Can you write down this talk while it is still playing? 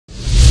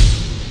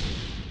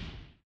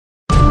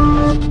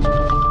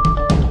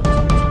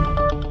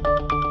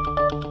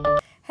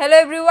Hello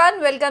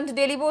everyone, welcome to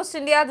Daily Post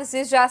India. This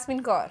is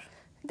Jasmine Kaur.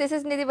 This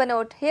is Nidhi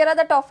Banot. Here are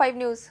the top 5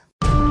 news.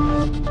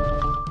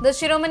 The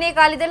Shiromani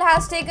Akali Dal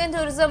has taken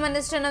Tourism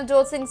Minister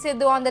Navjot Singh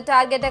Sidhu on the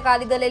target.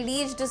 Akali Dal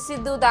alleged to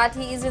Sidhu that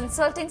he is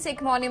insulting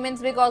Sikh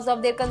monuments because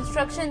of their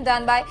construction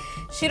done by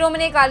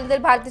Shiromani Akali Dal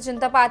Bharatiya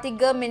Janata Party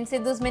government.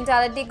 Sidhu's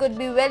mentality could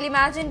be well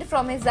imagined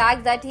from his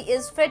act that he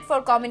is fit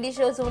for comedy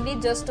shows only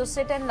just to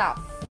sit and laugh.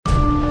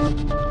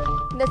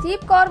 Naseeb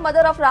Kaur,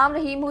 mother of Ram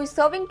Rahim, who is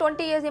serving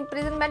 20 years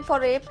imprisonment for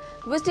rape,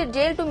 visited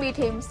jail to meet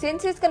him.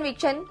 Since his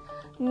conviction,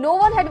 no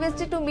one had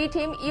visited to meet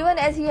him, even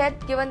as he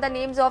had given the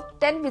names of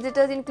 10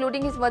 visitors,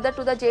 including his mother,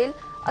 to the jail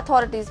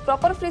authorities.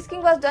 Proper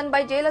frisking was done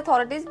by jail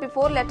authorities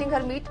before letting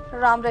her meet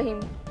Ram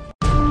Rahim.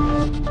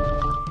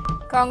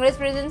 Congress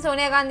President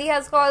Sonia Gandhi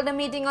has called a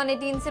meeting on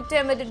 18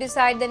 September to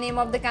decide the name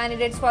of the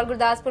candidates for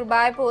Gurdaspur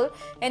by-poll.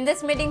 In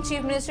this meeting,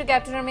 Chief Minister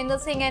Captain Amarinder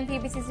Singh and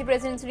PPCC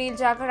President Sunil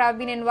Jakhar have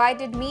been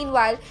invited.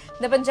 Meanwhile,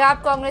 the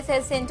Punjab Congress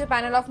has sent a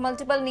panel of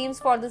multiple names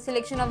for the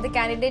selection of the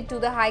candidate to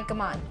the High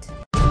Command.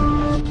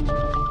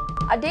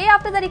 A day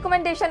after the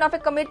recommendation of a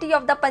committee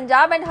of the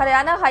Punjab and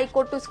Haryana High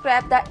Court to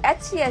scrap the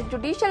HCS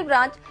Judicial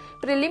Branch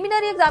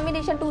Preliminary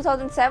Examination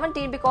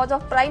 2017 because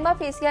of prima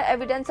facie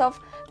evidence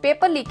of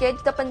paper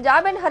leakage, the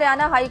Punjab and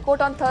Haryana High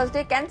Court on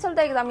Thursday cancelled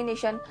the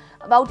examination.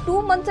 About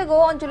 2 months ago,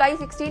 on July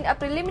 16, a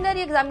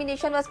preliminary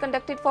examination was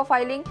conducted for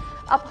filing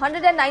up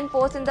 109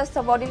 posts in the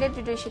subordinate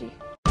judiciary.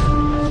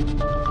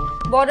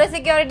 Border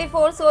Security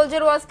Force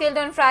soldier was killed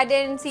on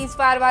Friday in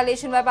ceasefire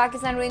violation by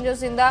Pakistan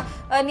Rangers in the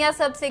Anya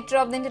sub-sector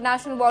of the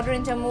international border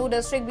in Jammu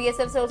district.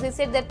 BSF sources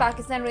said that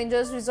Pakistan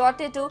Rangers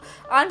resorted to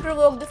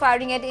unprovoked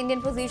firing at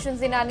Indian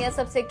positions in Anya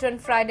sub-sector on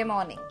Friday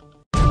morning.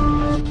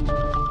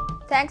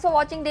 Thanks for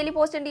watching Daily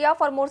Post India.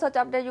 For more such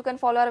updates, you can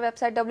follow our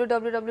website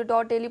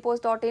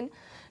www.dailypost.in.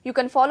 You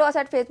can follow us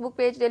at Facebook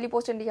page Daily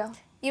Post India.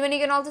 Even you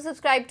can also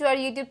subscribe to our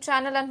YouTube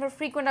channel, and for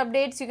frequent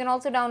updates, you can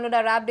also download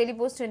our app Daily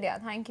Post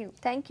India. Thank you.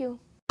 Thank you.